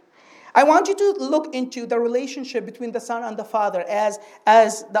here. I want you to look into the relationship between the Son and the Father as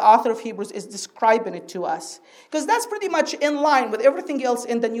the author of Hebrews is describing it to us. Because that's pretty much in line with everything else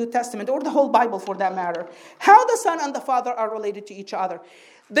in the New Testament, or the whole Bible for that matter. How the Son and the Father are related to each other.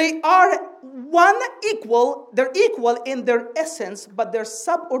 They are they're equal in their essence, but their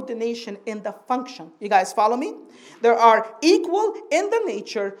subordination in the function. You guys follow me? They are equal in the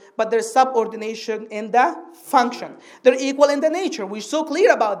nature, but there's subordination in the function. They're equal in the nature. We're so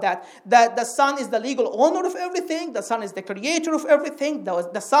clear about that the Son is the legal owner of everything. The Son is the creator of everything.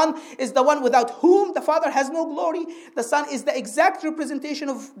 The Son is the one without whom the Father has no glory. The Son is the exact representation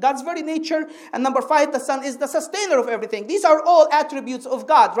of God's very nature. And number five, the Son is the sustainer of everything. These are all attributes of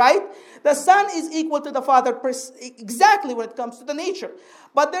God, right? The Son is equal to the Father exactly when it comes to the nature.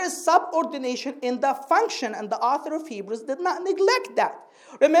 But there is subordination in the function, and the author of Hebrews did not neglect that.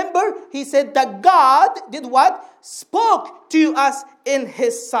 Remember, he said that God did what? Spoke to us in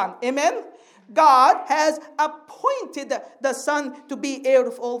his Son. Amen? God has appointed the Son to be heir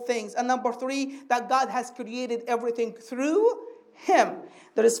of all things. And number three, that God has created everything through him.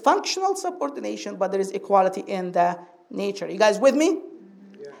 There is functional subordination, but there is equality in the nature. You guys with me?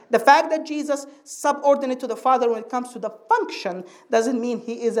 The fact that Jesus subordinate to the Father when it comes to the function doesn't mean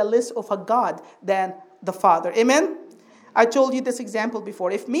he is a less of a God than the Father. Amen? I told you this example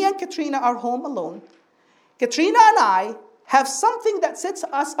before. If me and Katrina are home alone, Katrina and I have something that sets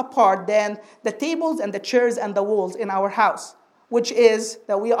us apart than the tables and the chairs and the walls in our house, which is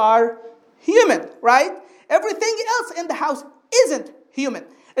that we are human, right? Everything else in the house isn't human.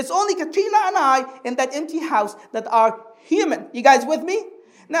 It's only Katrina and I in that empty house that are human. You guys with me?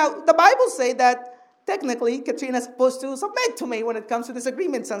 Now, the Bible says that technically Katrina is supposed to submit to me when it comes to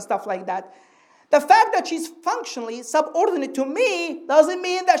disagreements and stuff like that. The fact that she's functionally subordinate to me doesn't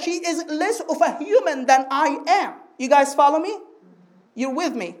mean that she is less of a human than I am. You guys follow me? You're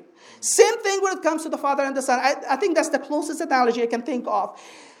with me? Same thing when it comes to the Father and the Son. I think that's the closest analogy I can think of.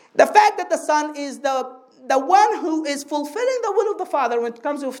 The fact that the Son is the one who is fulfilling the will of the Father when it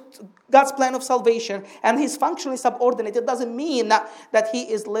comes to God's plan of salvation, and he's functionally subordinate, it doesn't mean that he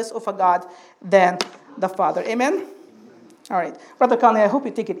is less of a God than the Father. Amen? All right. Brother Conley, I hope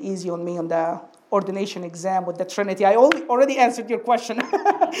you take it easy on me on the ordination exam with the Trinity. I already answered your question.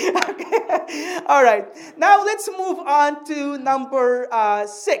 Okay. All right. Now let's move on to number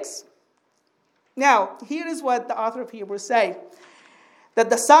 6. Now, here is what the author of Hebrews say. That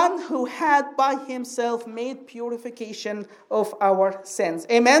the Son who had by himself made purification of our sins.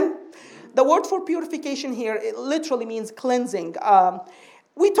 Amen? The word for purification here, it literally means cleansing.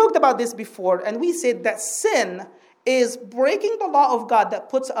 We talked about this before, and we said that sin is breaking the law of God that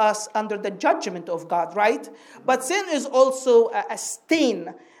puts us under the judgment of God, right? But sin is also a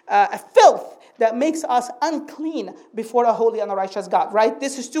stain, a filth that makes us unclean before a holy and a righteous God, right?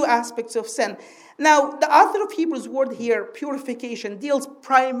 This is two aspects of sin. Now, the author of Hebrews word here, purification, deals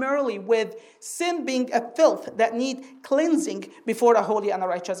primarily with sin being a filth that need cleansing before a holy and a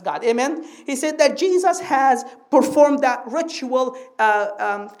righteous God. Amen? He said that Jesus has performed that ritual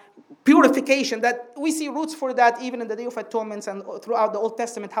purification, that we see roots for that even in the Day of Atonement and throughout the Old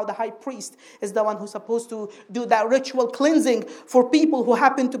Testament, how the high priest is the one who's supposed to do that ritual cleansing for people who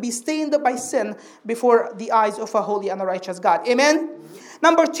happen to be stained by sin before the eyes of a holy and a righteous God. Amen?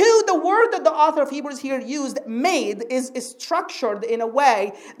 Number two, the word that the author of Hebrews here used, made, is structured in a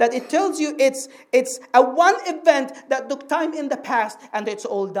way that it tells you it's a one event that took time in the past and it's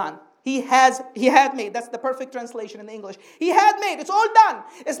all done. He had made. That's the perfect translation in English. He had made. It's all done.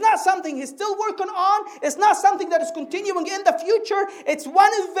 It's not something he's still working on. It's not something that is continuing in the future. It's one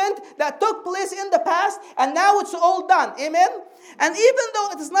event that took place in the past, and now it's all done. Amen? And even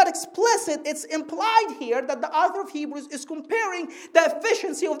though it is not explicit, it's implied here that the author of Hebrews is comparing the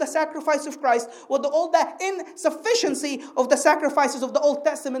efficiency of the sacrifice of Christ with all the insufficiency of the sacrifices of the Old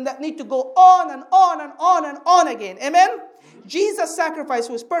Testament that need to go on and on and on and on again. Amen? Jesus' sacrifice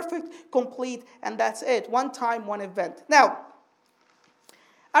was perfect, complete, and that's it. One time, one event. Now,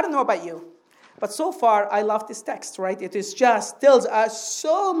 I don't know about you, but so far I love this text, right? It is just tells us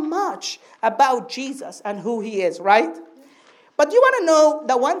so much about Jesus and who he is, right? But you want to know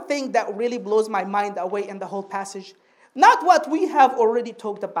the one thing that really blows my mind away in the whole passage? Not what we have already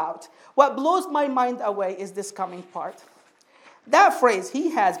talked about. What blows my mind away is this coming part. That phrase, he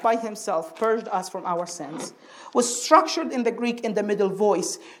has by himself purged us from our sins, was structured in the Greek in the middle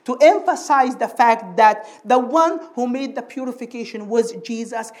voice to emphasize the fact that the one who made the purification was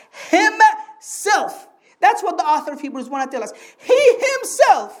Jesus himself. That's what the author of Hebrews want to tell us. He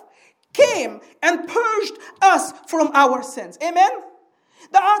himself came and purged us from our sins. Amen?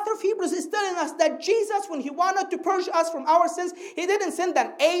 The author of Hebrews is telling us that Jesus, when he wanted to purge us from our sins, he didn't send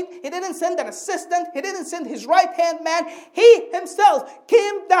an aide, he didn't send an assistant, he didn't send his right-hand man. He himself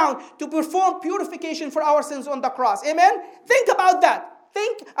came down to perform purification for our sins on the cross. Amen? Think about that.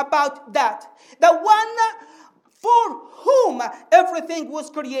 Think about that. The one for whom everything was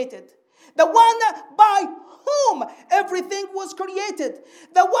created. The one by whom everything was created.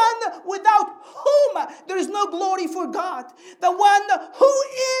 The one without whom there is no glory for God. The one who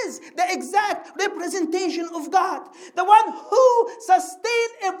is the exact representation of God. The one who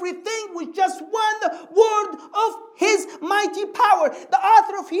sustained everything with just one word of his mighty power. The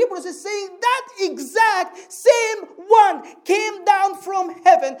author of Hebrews is saying that exact same one came down from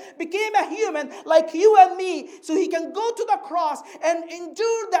heaven, became a human like you and me, so he can go to the cross and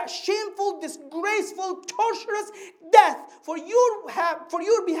endure that shameful, disgraceful, torturous death for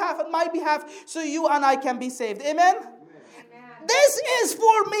your behalf and my behalf, so you and I can be saved. Amen? This is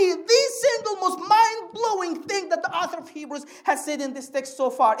for me the single most mind-blowing thing that the author of Hebrews has said in this text so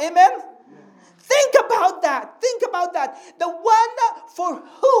far. Amen? Think about that. Think about that. The one for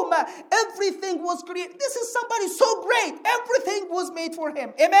whom everything was created. This is somebody so great. Everything was made for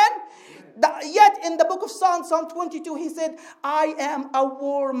him. Amen? Yet in the book of Psalm 22, he said, I am a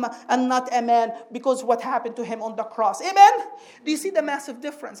worm and not a man, because what happened to him on the cross. Amen? Do you see the massive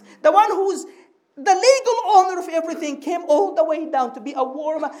difference? The one who's the legal owner of everything came all the way down to be a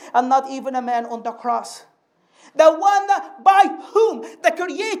worm and not even a man on the cross. The one by whom, the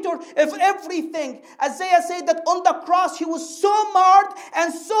creator of everything. Isaiah said that on the cross he was so marred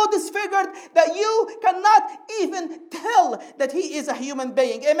and so disfigured that you cannot even tell that he is a human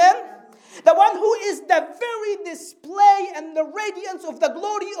being. Amen? The one who is the very display and the radiance of the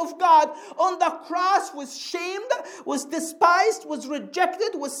glory of God on the cross was shamed, was despised, was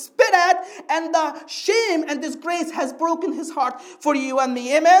rejected, was spit at, and the shame and disgrace has broken his heart for you and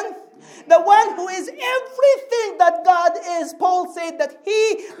me. Amen? The one who is everything that God is. Paul said that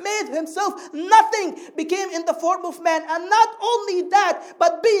he made himself nothing, became in the form of man. And not only that,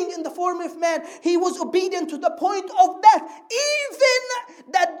 but being in the form of man, he was obedient to the point of death.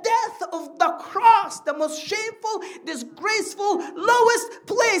 Even the death of the cross, the most shameful, disgraceful, lowest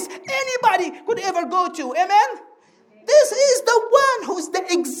place anybody could ever go to. Amen? This is the one who is the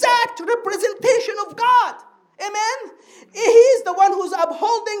exact representation of God. Amen? He is the one who's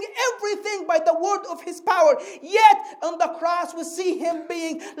upholding everything by the word of his power. Yet on the cross we see him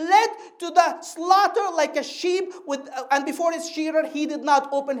being led to the slaughter like a sheep, and before his shearer he did not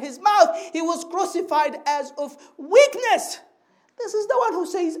open his mouth. He was crucified as of weakness. This is the one who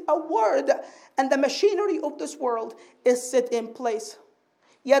says a word and the machinery of this world is set in place.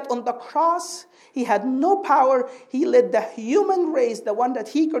 Yet on the cross, he had no power. He let the human race, the one that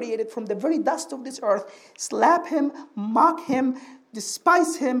he created from the very dust of this earth, slap him, mock him,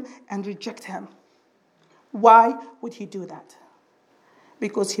 despise him, and reject him. Why would he do that?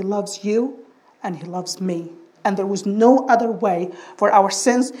 Because he loves you and he loves me. And there was no other way for our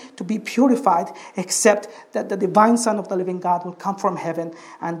sins to be purified except that the divine Son of the living God will come from heaven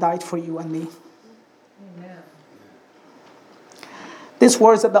and died for you and me. These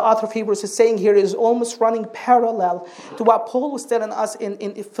words that the author of Hebrews is saying here is almost running parallel to what Paul was telling us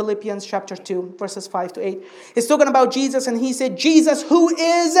in Philippians chapter 2, verses 5 to 8. He's talking about Jesus, and he said, Jesus, who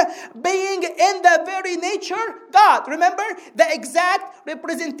is being in the very nature God. Remember, the exact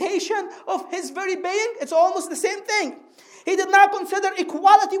representation of his very being? It's almost the same thing. He did not consider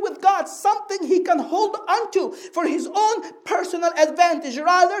equality with God something he can hold onto for his own personal advantage.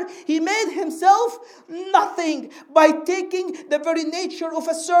 Rather, he made himself nothing by taking the very nature of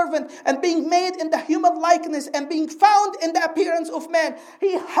a servant and being made in the human likeness and being found in the appearance of man.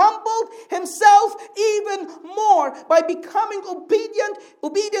 He humbled himself even more by becoming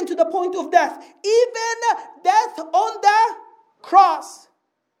obedient to the point of death, even death on the cross.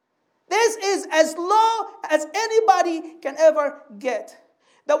 This is as low as anybody can ever get.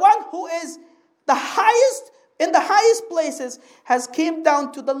 The one who is the highest in the highest places has came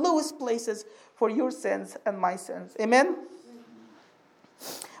down to the lowest places for your sins and my sins. Amen?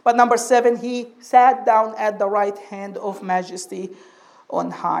 But number 7, he sat down at the right hand of majesty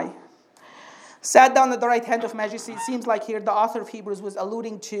on high. Sat down at the right hand of majesty. It seems like here the author of Hebrews was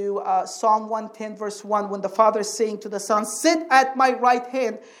alluding to Psalm 110 verse 1 when the Father is saying to the Son, sit at my right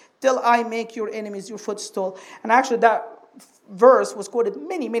hand till I make your enemies your footstool. And actually that verse was quoted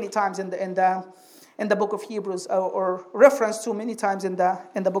many, many times in the book of Hebrews, or referenced to many times in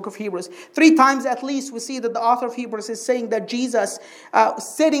the book of Hebrews. 3 times at least we see that the author of Hebrews is saying that Jesus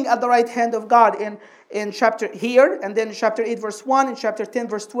sitting at the right hand of God in chapter here, and then in chapter 8 verse 1, in chapter 10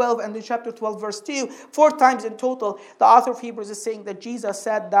 verse 12, and in chapter 12 verse 2. 4 times in total, the author of Hebrews is saying that Jesus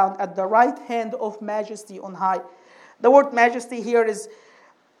sat down at the right hand of majesty on high. The word majesty here is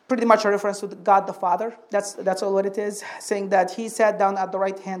pretty much a reference to God the Father. That's all what it is, saying that he sat down at the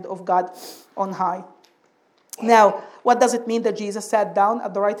right hand of God on high. Now, what does it mean that Jesus sat down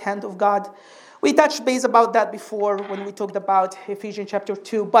at the right hand of God? We touched base about that before when we talked about Ephesians chapter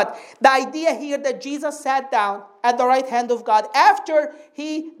 2. But the idea here that Jesus sat down at the right hand of God after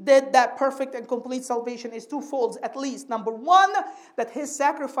he did that perfect and complete salvation is twofold at least. Number 1, that his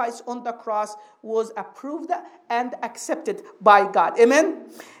sacrifice on the cross was approved and accepted by God. Amen?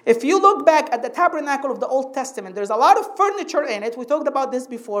 If you look back at the tabernacle of the Old Testament, there's a lot of furniture in it. We talked about this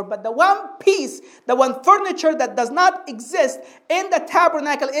before. But the one piece, the one furniture that does not exist in the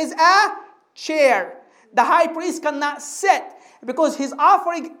tabernacle is a chair. The high priest cannot sit because he's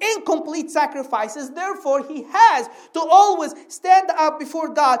offering incomplete sacrifices. Therefore, he has to always stand up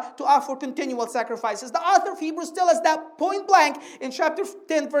before God to offer continual sacrifices. The author of Hebrews tells us that point blank in chapter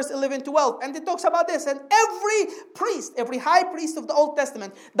 10, verse 11 to 12. And it talks about this. And every priest, every high priest of the Old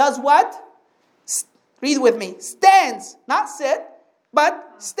Testament does what? Read with me. Stands. Not sit,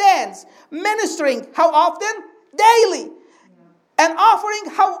 but stands. Ministering. How often? Daily. And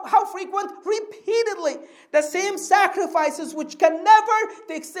offering, how frequent? Repeatedly. The same sacrifices which can never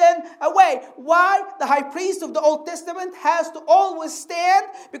take sin away. Why? The high priest of the Old Testament has to always stand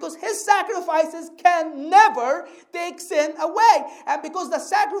because his sacrifices can never take sin away. And because the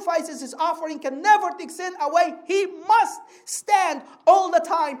sacrifices his offering can never take sin away, he must stand all the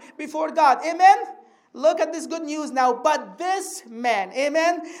time before God. Amen? Look at this good news now. But this man,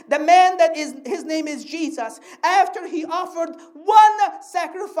 amen, the man that is, his name is Jesus, after he offered one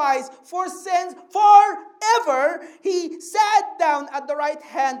sacrifice for sins forever, he sat down at the right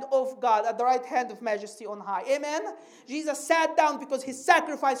hand of God, at the right hand of majesty on high. Amen. Jesus sat down because his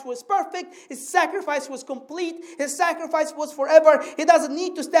sacrifice was perfect. His sacrifice was complete. His sacrifice was forever. He doesn't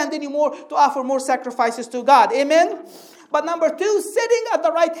need to stand anymore to offer more sacrifices to God. Amen. But number 2, sitting at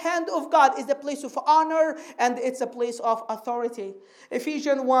the right hand of God is a place of honor and it's a place of authority.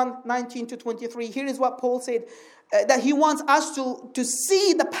 Ephesians 1:19 to 23. Here is what Paul said. That he wants us to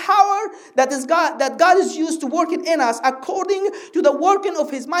see the power that God is used to working in us according to the working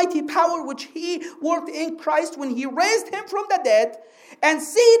of his mighty power which he worked in Christ when he raised him from the dead and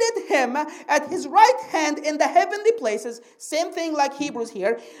seated him at his right hand in the heavenly places. Same thing like Hebrews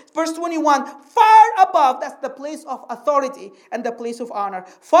here. Verse 21, far above, that's the place of authority and the place of honor.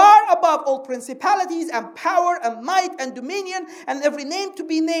 Far above all principalities and power and might and dominion and every name to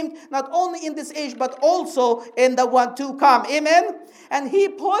be named, not only in this age but also in the one to come. Amen. And he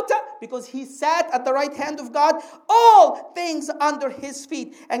put, because he sat at the right hand of God, all things under his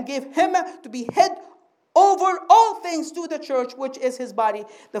feet and gave him to be head over all things to the church, which is his body,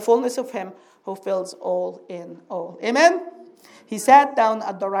 the fullness of him who fills all in all. Amen. He sat down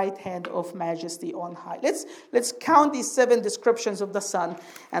at the right hand of majesty on high. Let's count these 7 descriptions of the Son,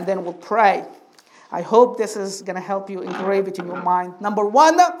 and then we'll pray. I hope this is going to help you engrave it in your mind. Number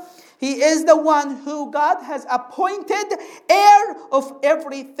 1, he is the one who God has appointed heir of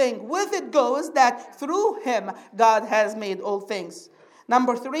everything. With it goes that through him, God has made all things.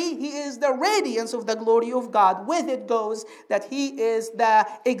 Number 3, he is the radiance of the glory of God. With it goes that he is the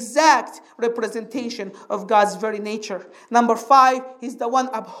exact representation of God's very nature. Number 5, he's the one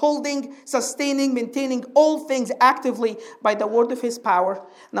upholding, sustaining, maintaining all things actively by the word of his power.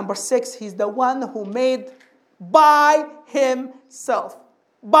 Number 6, he's the one who made by himself.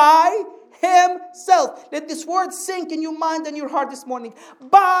 By himself. Let this word sink in your mind and your heart this morning.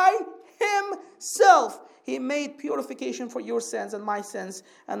 By himself. He made purification for your sins and my sins.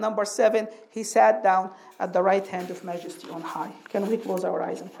 And number 7, he sat down at the right hand of majesty on high. Can we close our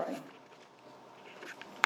eyes and pray?